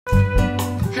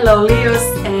Hello Leos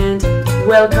and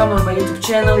welcome on my YouTube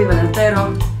channel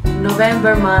ivanatarot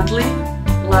November monthly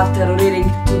love tarot reading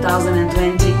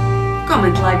 2020.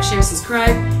 Comment, like, share,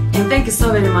 subscribe, and thank you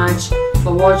so very much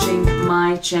for watching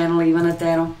my channel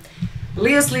ivanatarot.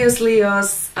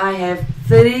 Leos, I have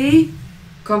 3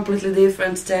 completely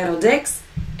different tarot decks,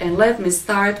 and let me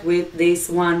start with this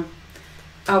one.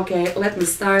 Okay, let me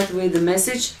start with the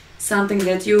message, something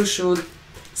that you should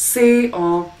see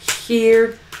or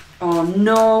hear or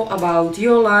know about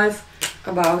your life,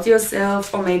 about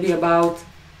yourself, or maybe about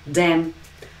them.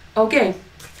 Okay,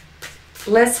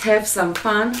 let's have some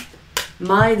fun,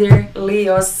 my dear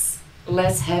Leos.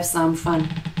 Let's have some fun.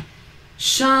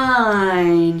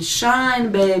 Shine,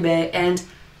 shine, baby, and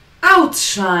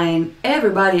outshine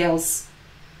everybody else.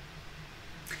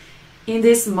 In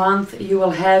this month, you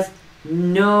will have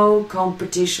no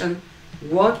competition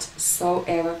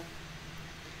whatsoever.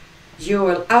 You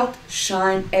will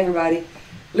outshine everybody.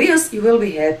 Leos, you will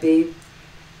be happy.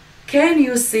 Can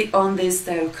you see on this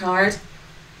tarot card?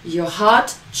 Your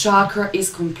heart chakra is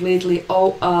completely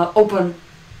open.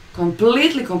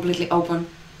 Completely open.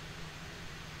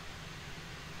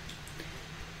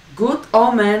 Good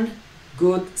omen,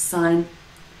 good sign.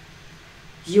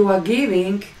 You are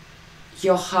giving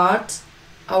your heart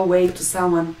away to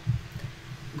someone.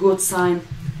 Good sign.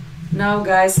 Now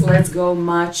guys, let's go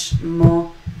much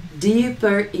more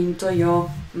deeper into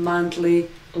your monthly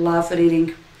love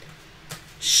reading.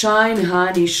 Shine,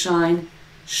 honey, shine.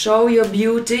 Show your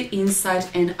beauty inside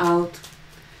and out.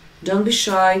 Don't be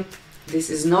shy.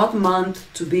 This is not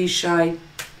month to be shy.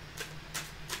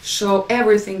 Show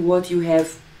everything what you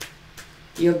have.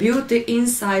 Your beauty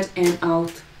inside and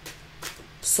out.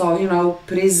 So,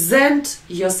 present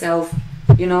yourself,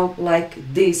 like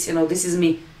this, this is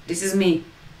me. This is me.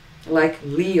 Like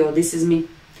Leo, this is me.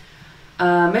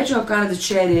 Major Arcana, the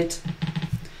Chariot.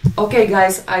 Okay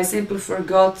guys, I simply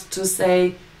forgot to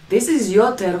say, this is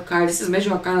your tarot card. This is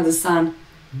Major Arcana, the Sun.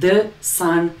 The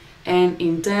Sun. And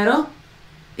in tarot,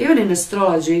 even in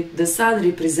astrology, the Sun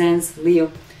represents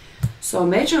Leo. So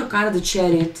Major Arcana, the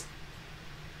Chariot.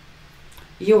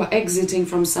 You are exiting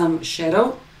from some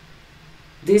shadow.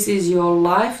 This is your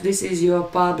life. This is your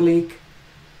public.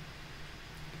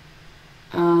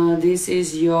 This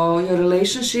is your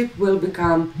relationship will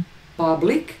become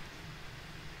public,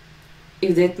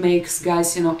 if that makes,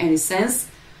 guys, any sense.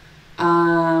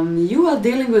 You are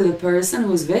dealing with a person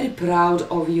who is very proud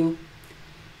of you.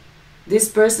 This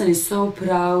person is so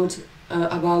proud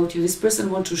about you. This person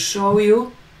wants to show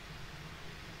you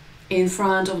in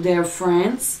front of their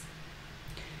friends.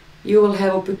 You will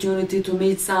have opportunity to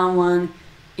meet someone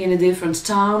in a different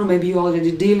town. Maybe you're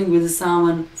already dealing with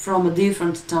someone from a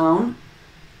different town.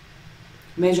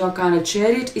 Major Arcana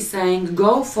Chariot is saying,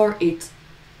 go for it.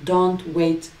 Don't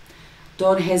wait.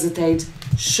 Don't hesitate.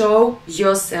 Show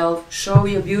yourself. Show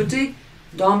your beauty.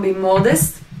 Don't be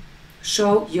modest.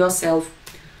 Show yourself.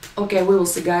 Okay, we will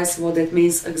see, guys, what that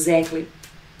means exactly.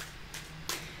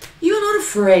 You're not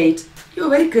afraid. You're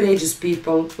very courageous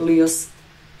people, Leos.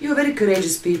 You're very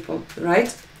courageous people,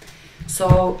 right?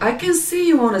 So I can see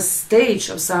you on a stage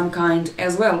of some kind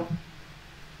as well.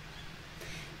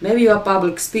 Maybe you're a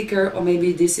public speaker, or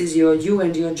maybe this is you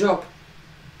and your job.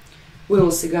 We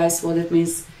will see, guys, what it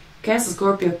means. Cancer,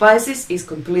 Scorpio, Pisces is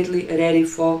completely ready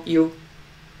for you.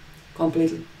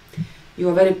 Completely. You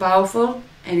are very powerful,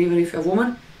 and even if you're a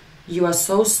woman, you are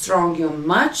so strong. You're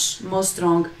much more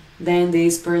strong than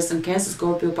this person. Cancer,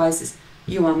 Scorpio, Pisces.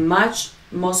 You are much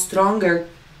more stronger.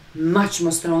 Much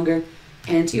more stronger.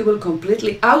 And you will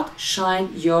completely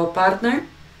outshine your partner.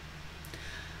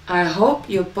 I hope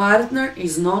your partner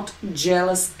is not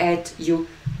jealous at you,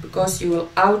 because you will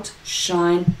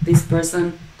outshine this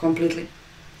person completely.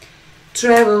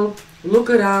 Travel, look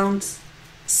around,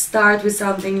 start with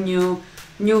something new,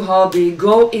 new hobby,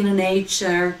 go in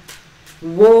nature,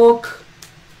 walk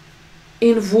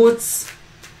in woods.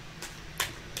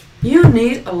 You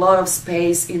need a lot of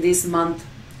space in this month,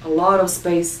 a lot of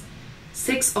space.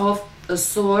 6 of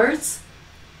Swords,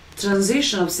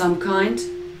 transition of some kind,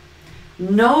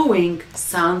 knowing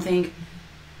something.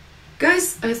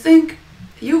 Guys, I think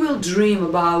you will dream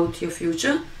about your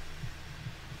future.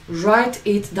 Write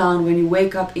it down when you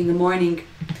wake up in the morning.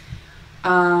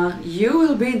 You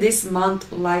will be this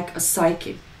month like a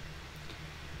psyche.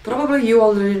 Probably you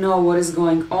already know what is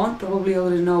going on. Probably you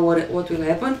already know what will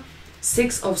happen.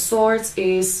 6 of Swords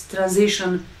is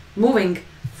transition, moving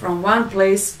from one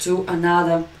place to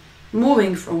another.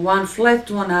 Moving from one flat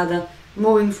to another,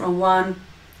 moving from one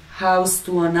house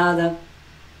to another.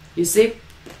 You see?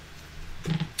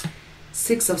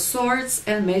 6 of Swords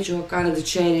and Major Arcana, the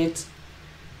Chariot.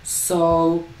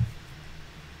 So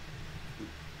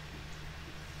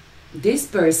this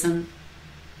person,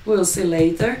 we'll see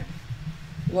later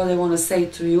what they want to say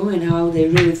to you and how they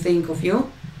really think of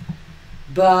you.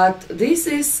 But this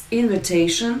is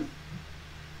invitation.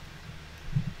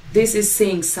 This is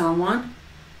seeing someone.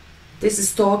 This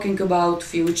is talking about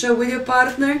future with your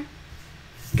partner.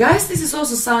 Guys, this is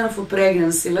also a sign of a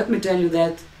pregnancy. Let me tell you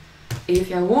that. If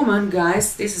you're a woman,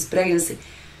 guys, this is pregnancy.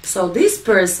 So this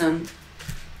person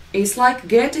is like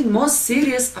getting more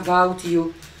serious about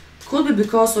you. Could be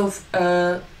because of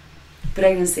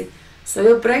pregnancy. So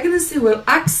your pregnancy will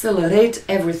accelerate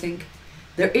everything.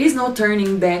 There is no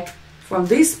turning back. From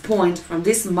this point, from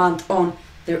this month on,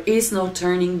 there is no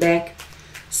turning back.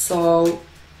 So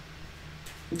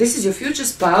this is your future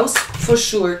spouse for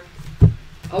sure.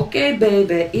 Okay,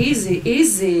 baby, easy,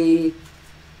 easy.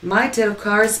 My tarot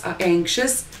cards are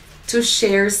anxious to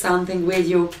share something with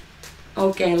you.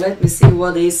 Okay, let me see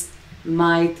what this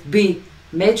might be.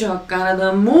 Major Arcana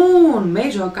the Moon.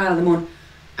 Major Arcana the Moon.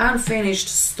 Unfinished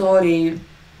story.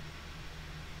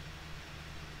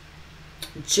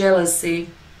 Jealousy.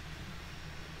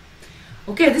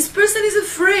 Okay, this person is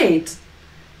afraid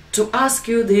to ask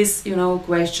you this,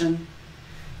 question.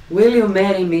 Will you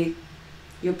marry me?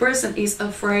 Your person is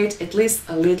afraid at least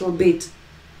a little bit.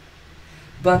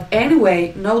 But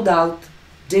anyway, no doubt,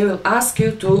 they will ask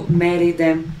you to marry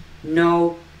them.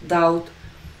 No doubt.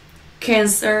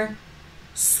 Cancer,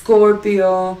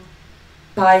 Scorpio,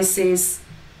 Pisces,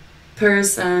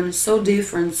 person, so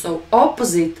different, so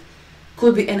opposite.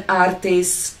 Could be an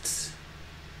artist,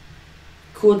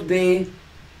 could be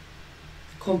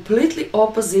completely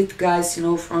opposite, guys,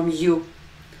 from you.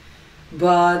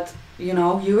 But, you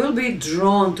will be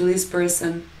drawn to this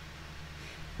person.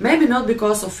 Maybe not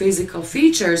because of physical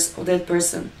features of that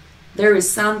person. There is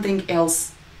something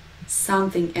else.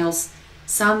 Something else.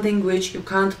 Something which you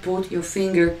can't put your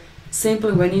finger.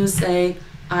 Simply when you say,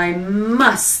 I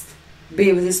must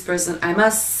be with this person. I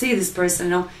must see this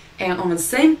person, And on the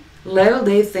same level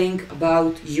they think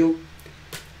about you.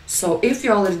 So if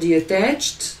you're already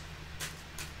attached,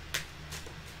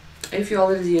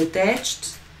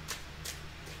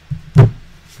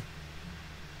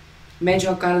 Major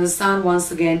Arcana the Sun,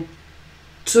 once again,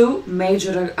 2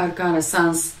 Major Arcana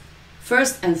Suns.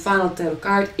 First and final tarot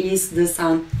card is the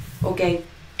Sun. Okay,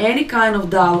 any kind of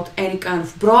doubt, any kind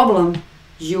of problem,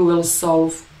 you will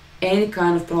solve. Any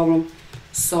kind of problem.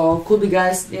 So, could be,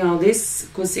 guys, this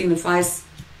could signifies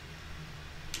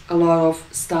a lot of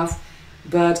stuff.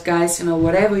 But, guys,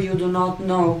 whatever you do not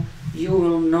know, you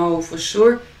will know for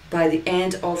sure by the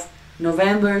end of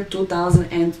November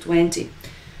 2020.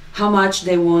 How much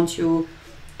they want you,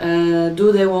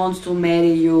 do they want to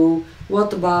marry you,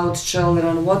 what about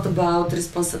children, what about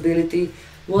responsibility,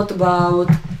 what about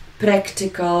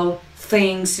practical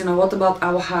things, what about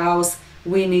our house,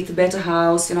 we need a better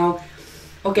house,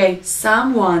 Okay,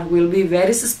 someone will be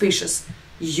very suspicious.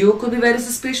 You could be very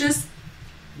suspicious,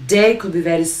 they could be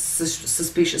very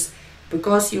suspicious,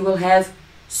 because you will have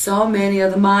so many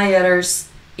admirers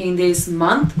in this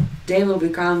month. They will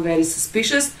become very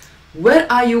suspicious. Where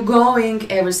are you going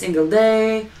every single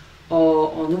day,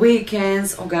 or on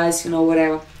weekends, or guys,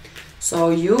 whatever. So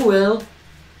you will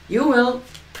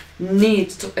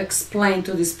need to explain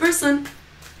to this person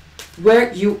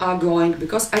where you are going,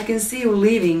 because I can see you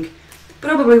leaving,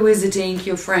 probably visiting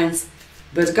your friends.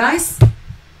 But guys,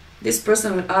 this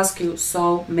person will ask you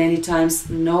so many times,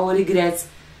 no regrets.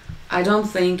 I don't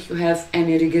think you have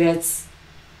any regrets.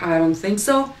 I don't think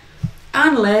so,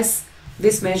 unless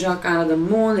this Major Arcana the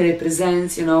Moon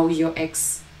represents, your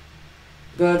ex.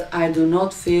 But I do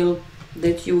not feel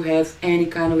that you have any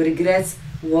kind of regrets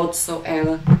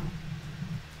whatsoever.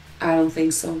 I don't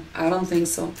think so. I don't think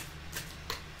so.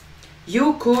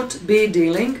 You could be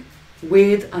dealing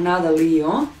with another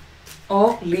Leo,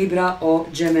 or Libra, or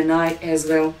Gemini as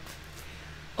well.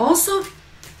 Also,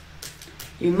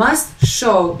 you must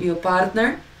show your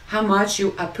partner how much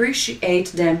you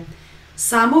appreciate them.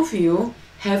 Some of you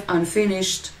have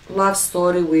unfinished love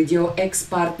story with your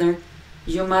ex-partner.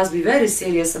 You must be very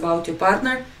serious about your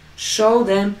partner. Show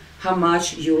them how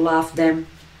much you love them.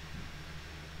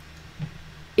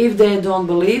 If they don't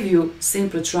believe you,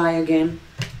 simply try again.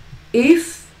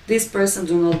 If this person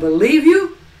do not believe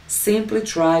you, simply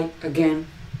try again.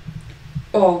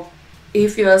 Or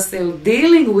if you are still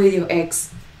dealing with your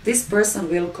ex, this person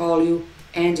will call you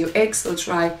and your ex will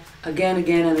try again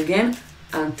and again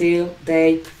until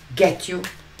they get you.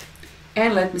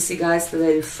 And let me see, guys, the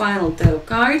very final tarot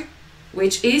card,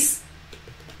 which is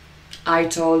I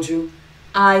told you.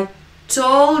 I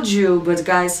told you. But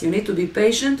guys, you need to be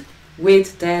patient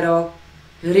with tarot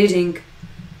reading.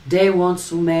 They want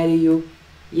to marry you.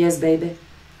 Yes, baby.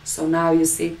 So now you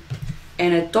see.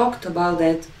 and I talked about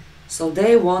that, so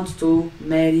they want to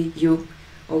marry you.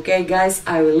 Okay guys,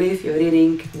 I will leave your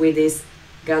reading with this.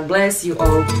 God bless you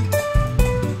all.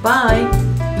 Bye.